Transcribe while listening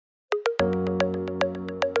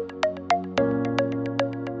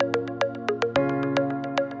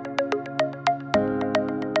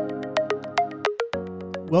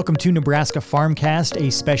Welcome to Nebraska Farmcast, a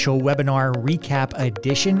special webinar recap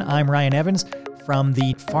edition. I'm Ryan Evans from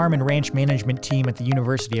the Farm and Ranch Management team at the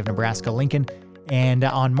University of Nebraska-Lincoln. And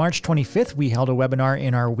on March 25th, we held a webinar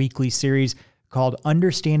in our weekly series called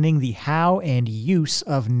Understanding the How and Use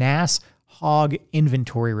of NASS Hog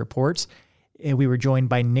Inventory Reports. We were joined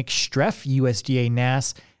by Nick Streff, USDA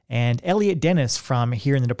NASS, and Elliot Dennis from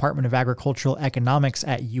here in the Department of Agricultural Economics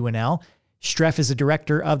at UNL. Streff is a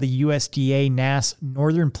director of the USDA NASS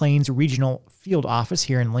Northern Plains Regional Field Office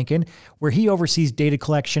here in Lincoln, where he oversees data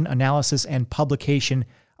collection, analysis, and publication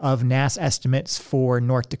of NASS estimates for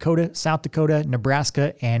North Dakota, South Dakota,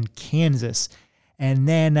 Nebraska, and Kansas. And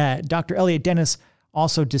then Dr. Elliot Dennis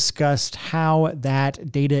also discussed how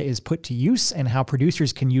that data is put to use and how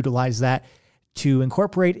producers can utilize that to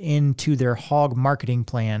incorporate into their hog marketing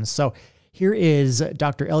plans. So here is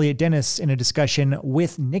Dr. Elliot Dennis in a discussion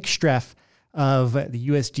with Nick Streff of the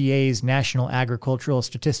USDA's National Agricultural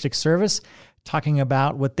Statistics Service, talking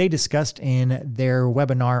about what they discussed in their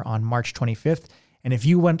webinar on March 25th. And if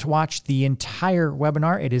you want to watch the entire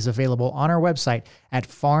webinar, it is available on our website at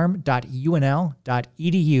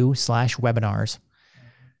farm.unl.edu/webinars.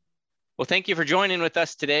 Well, thank you for joining with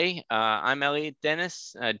us today. I'm Elliot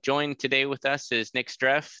Dennis. Joined today with us is Nick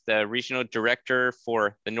Streff, the Regional Director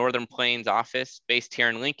for the Northern Plains office based here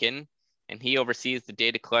in Lincoln, and he oversees the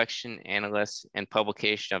data collection, analysis, and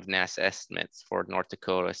publication of NASS estimates for North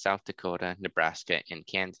Dakota, South Dakota, Nebraska, and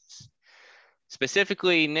Kansas.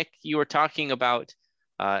 Specifically, Nick, you were talking about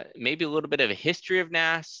maybe a little bit of a history of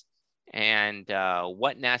NASS and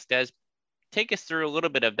what NASS does. Take us through a little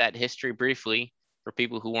bit of that history briefly for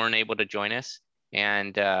people who weren't able to join us,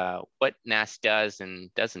 and what NASS does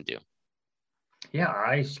and doesn't do. Yeah,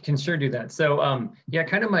 I can sure do that. So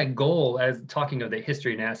kind of my goal as talking of the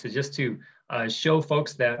history of NASS is just to show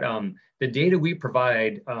folks that the data we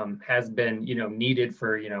provide has been, needed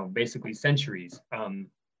for, basically centuries. When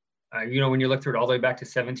you look through it all the way back to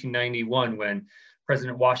 1791, when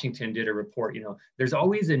President Washington did a report, there's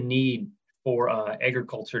always a need for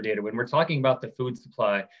agriculture data. When we're talking about the food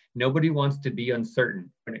supply, nobody wants to be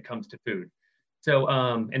uncertain when it comes to food. So,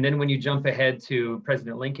 and then when you jump ahead to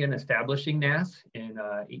President Lincoln establishing NASS in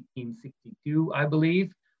 1862, I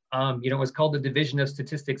believe, it was called the Division of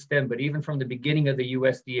Statistics then, but even from the beginning of the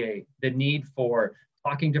USDA, the need for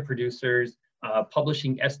talking to producers,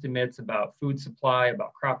 publishing estimates about food supply,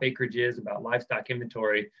 about crop acreages, about livestock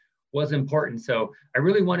inventory was important. So I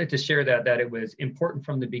really wanted to share that it was important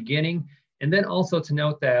from the beginning. And then also to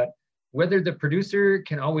note that whether the producer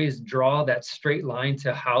can always draw that straight line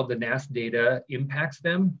to how the NASS data impacts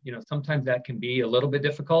them, sometimes that can be a little bit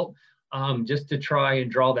difficult, just to try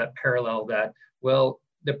and draw that parallel that, well,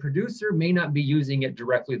 the producer may not be using it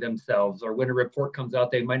directly themselves, or when a report comes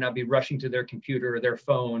out, they might not be rushing to their computer or their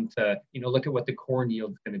phone to, look at what the corn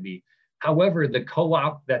yield is going to be. However, the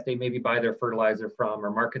co-op that they maybe buy their fertilizer from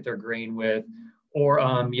or market their grain with, or,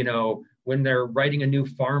 when they're writing a new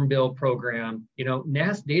farm bill program,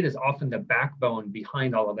 NASS data is often the backbone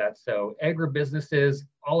behind all of that. So agribusinesses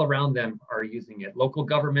all around them are using it. Local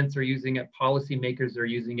governments are using it. Policymakers are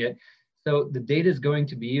using it. So the data is going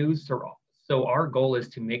to be used. So our goal is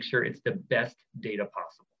to make sure it's the best data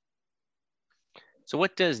possible. So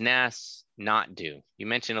what does NASS not do? You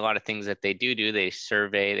mentioned a lot of things that they do. They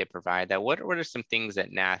survey, they provide that. What are some things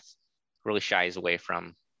that NASS really shies away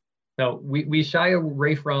from? So we shy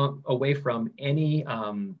away from any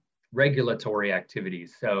regulatory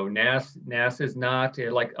activities. So NASS is not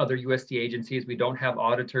like other USDA agencies. We don't have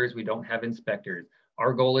auditors. We don't have inspectors.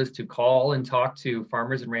 Our goal is to call and talk to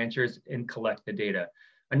farmers and ranchers and collect the data.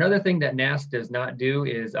 Another thing that NASS does not do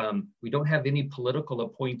is we don't have any political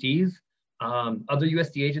appointees. Other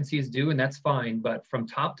USDA agencies do, and that's fine. But from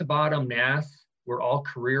top to bottom, NASS, we're all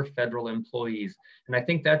career federal employees. And I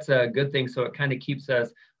think that's a good thing. So it kind of keeps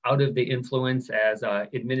us out of the influence as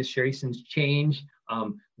administrations change.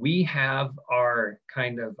 We have our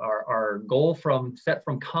goal set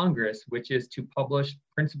from Congress, which is to publish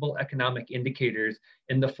principal economic indicators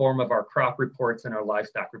in the form of our crop reports and our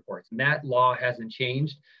livestock reports. And that law hasn't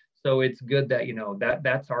changed. So it's good that,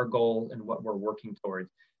 that's our goal and what we're working towards.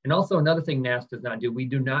 And also another thing NASS does not do, we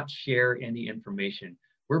do not share any information.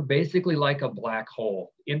 We're basically like a black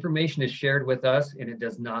hole. Information is shared with us and it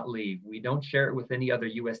does not leave. We don't share it with any other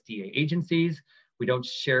USDA agencies. We don't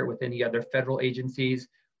share it with any other federal agencies.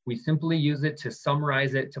 We simply use it to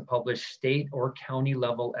summarize it to publish state or county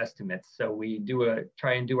level estimates. So we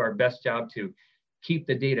try and do our best job to keep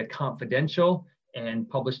the data confidential and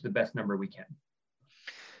publish the best number we can.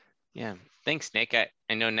 Yeah, thanks, Nick.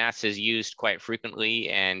 I know NASS is used quite frequently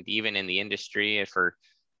and even in the industry for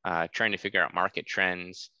trying to figure out market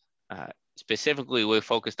trends. specifically, we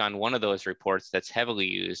focused on one of those reports that's heavily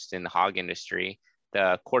used in the hog industry,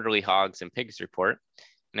 the quarterly hogs and pigs report.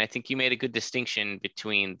 And I think you made a good distinction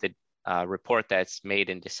between the report that's made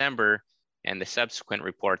in December and the subsequent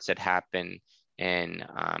reports that happen in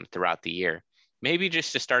throughout the year. Maybe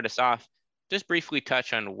just to start us off, just briefly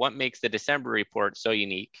touch on what makes the December report so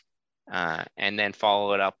unique, and then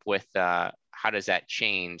follow it up with how does that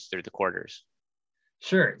change through the quarters?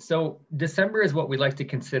 Sure. So December is what we like to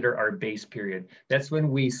consider our base period. That's when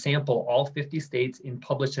we sample all 50 states and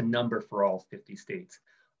publish a number for all 50 states.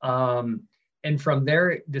 And from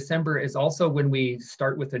there, December is also when we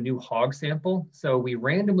start with a new hog sample. So we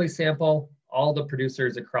randomly sample all the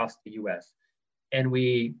producers across the US. And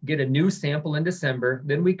we get a new sample in December.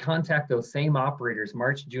 Then we contact those same operators,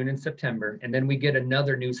 March, June, and September. And then we get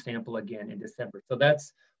another new sample again in December. So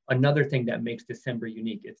that's another thing that makes December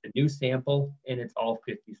unique. It's a new sample and it's all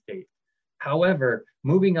 50 states. However,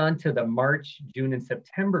 moving on to the March, June, and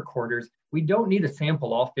September quarters, we don't need to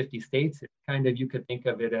sample all 50 states. It's kind of, you could think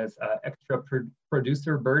of it as extra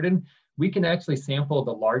producer burden. We can actually sample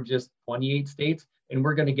the largest 28 states, and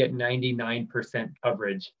we're going to get 99%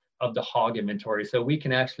 coverage of the hog inventory. So we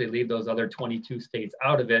can actually leave those other 22 states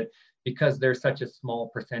out of it because they're such a small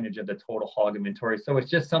percentage of the total hog inventory. So it's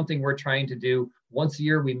just something we're trying to do. Once a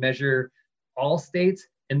year, we measure all states.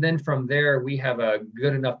 And then from there, we have a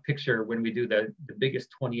good enough picture when we do the biggest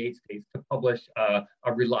 28 states to publish a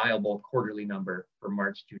reliable quarterly number for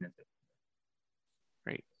March, June, and September.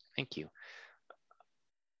 Great, thank you.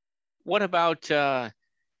 What about the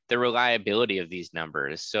reliability of these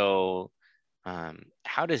numbers? So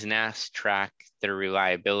how does NASS track the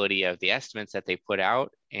reliability of the estimates that they put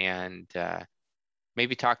out? And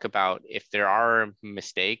maybe talk about if there are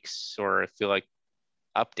mistakes or feel like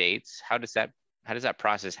updates, how does that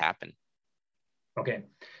process happen? Okay,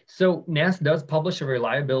 so NASS does publish a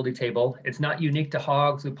reliability table. It's not unique to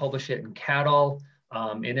hogs. We publish it in cattle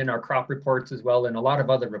and in our crop reports as well, and a lot of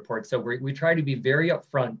other reports. So we try to be very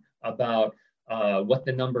upfront about what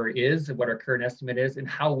the number is, what our current estimate is, and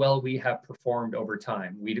how well we have performed over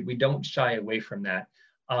time. We don't shy away from that.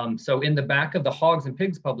 So in the back of the Hogs and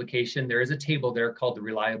Pigs publication, there is a table there called the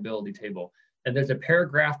reliability table. And there's a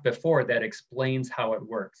paragraph before that explains how it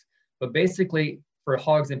works. But basically, for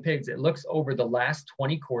hogs and pigs, it looks over the last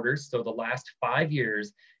 20 quarters, so the last 5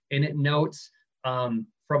 years, and it notes from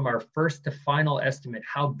our first to final estimate,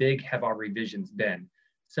 how big have our revisions been.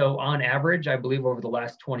 So on average, I believe over the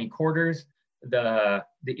last 20 quarters, the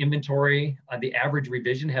inventory, the average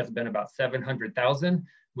revision has been about 700,000,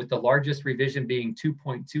 with the largest revision being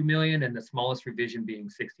 2.2 million and the smallest revision being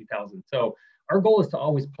 60,000. So our goal is to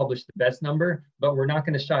always publish the best number, but we're not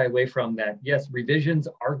going to shy away from that. Yes, revisions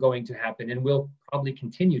are going to happen and will probably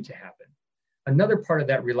continue to happen. Another part of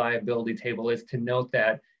that reliability table is to note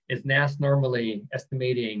that is NASS normally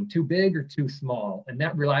estimating too big or too small? And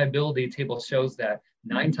that reliability table shows that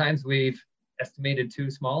 9 times we've estimated too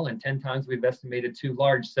small and 10 times we've estimated too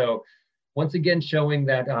large. So once again, showing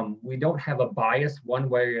that we don't have a bias one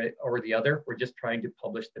way or the other. We're just trying to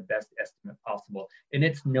publish the best estimate possible. And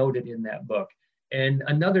it's noted in that book. And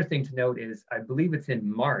another thing to note is, I believe it's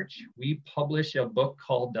in March, we publish a book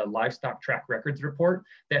called the Livestock Track Records Report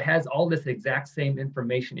that has all this exact same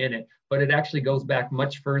information in it, but it actually goes back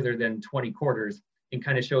much further than 20 quarters and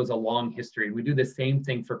kind of shows a long history. We do the same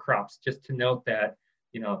thing for crops, just to note that,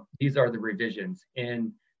 you know, these are the revisions.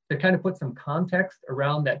 And to kind of put some context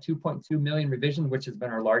around that 2.2 million revision, which has been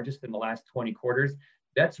our largest in the last 20 quarters,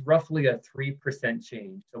 that's roughly a 3%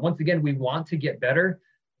 change. So once again, we want to get better.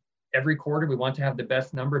 Every quarter, we want to have the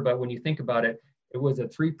best number, but when you think about it, it was a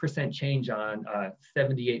 3% change on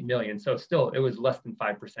 78 million. So still, it was less than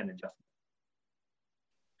 5% adjustment.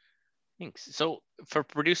 Thanks. So for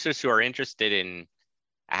producers who are interested in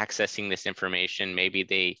accessing this information, maybe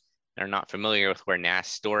they are not familiar with where NASS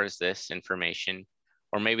stores this information,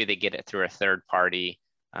 or maybe they get it through a third party,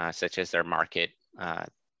 such as their market, the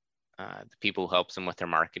people who helps them with their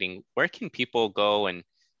marketing. Where can people go? And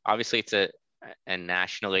obviously it's a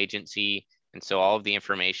national agency, and so all of the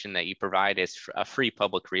information that you provide is a free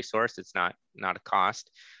public resource. It's not a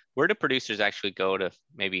cost. Where do producers actually go to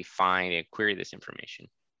maybe find and query this information?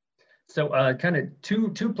 So kind of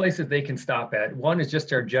two places they can stop at. One is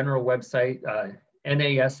just our general website,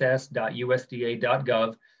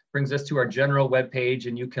 nass.usda.gov, brings us to our general webpage,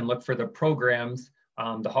 and you can look for the programs.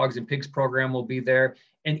 The Hogs and Pigs program will be there.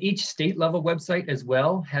 And each state level website as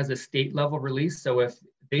well has a state level release. So if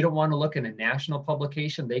they don't want to look in a national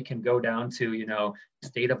publication, they can go down to, you know, the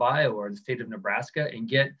state of Iowa or the state of Nebraska and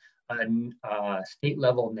get a state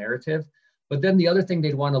level narrative. But then the other thing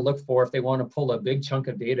they'd want to look for, if they want to pull a big chunk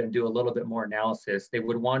of data and do a little bit more analysis, they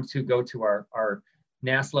would want to go to our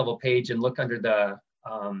NASS level page and look under the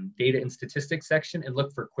data and statistics section and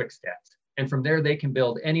look for quick stats. And from there, they can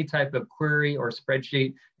build any type of query or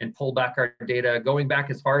spreadsheet and pull back our data, going back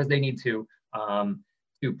as far as they need to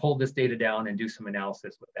pull this data down and do some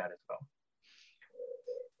analysis with that as well.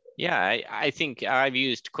 Yeah, I think I've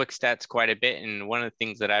used QuickStats quite a bit. And one of the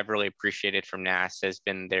things that I've really appreciated from NASS has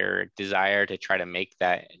been their desire to try to make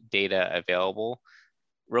that data available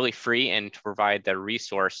really free and to provide the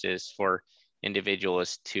resources for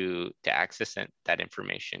individuals to access that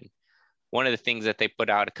information. One of the things that they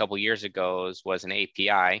put out a couple of years ago was an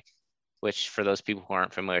API, which for those people who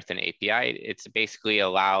aren't familiar with an API, it's basically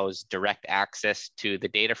allows direct access to the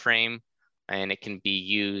data frame, and it can be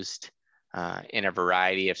used in a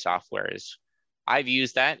variety of softwares. I've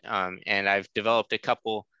used that and I've developed a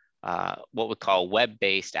couple what we call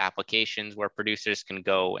web-based applications where producers can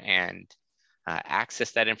go and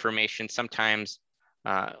access that information. Sometimes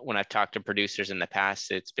when I've talked to producers in the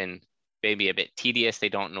past, it's been maybe a bit tedious. They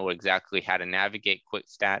don't know exactly how to navigate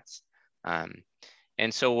QuickStats.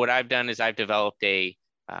 And so what I've done is I've developed a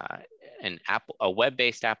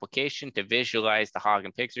web-based application to visualize the hog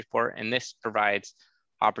and pigs report. And this provides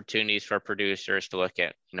opportunities for producers to look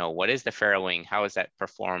at, what is the farrowing? How has that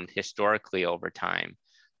performed historically over time?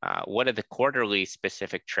 What are the quarterly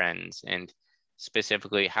specific trends? And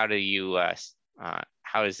specifically, how does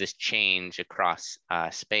this change across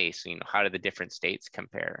space? How do the different states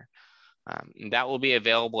compare? That will be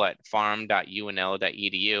available at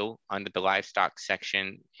farm.unl.edu under the livestock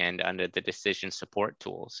section and under the decision support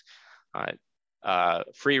tools.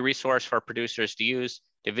 Free resource for producers to use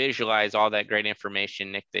to visualize all that great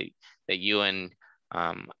information, Nick, that you and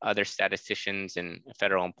other statisticians and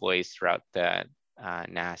federal employees throughout the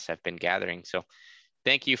NASS have been gathering. So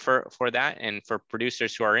thank you for that. And for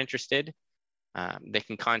producers who are interested, they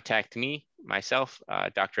can contact myself,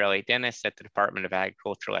 Dr. Elliot Dennis at the Department of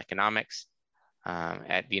Agricultural Economics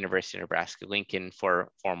at the University of Nebraska-Lincoln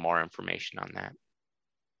for more information on that.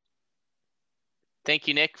 Thank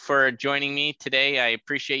you, Nick, for joining me today. I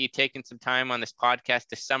appreciate you taking some time on this podcast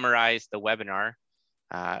to summarize the webinar.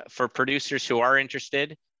 For producers who are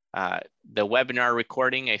interested, the webinar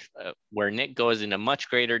recording where Nick goes into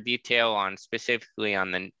much greater detail on specifically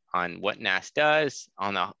on what NASS does,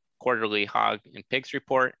 on the quarterly hog and pigs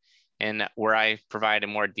report, and where I provide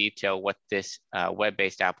in more detail what this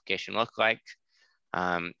web-based application looks like,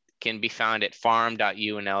 can be found at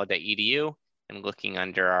farm.unl.edu and looking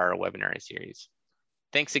under our webinar series.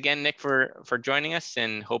 Thanks again, Nick, for joining us,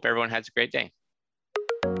 and hope everyone has a great day.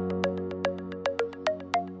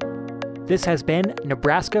 This has been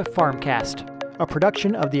Nebraska Farmcast, a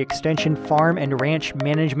production of the Extension Farm and Ranch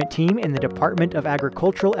Management Team in the Department of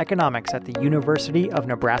Agricultural Economics at the University of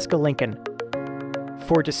Nebraska-Lincoln.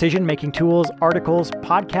 For decision-making tools, articles,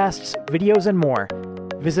 podcasts, videos, and more,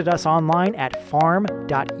 visit us online at farm.unl.edu.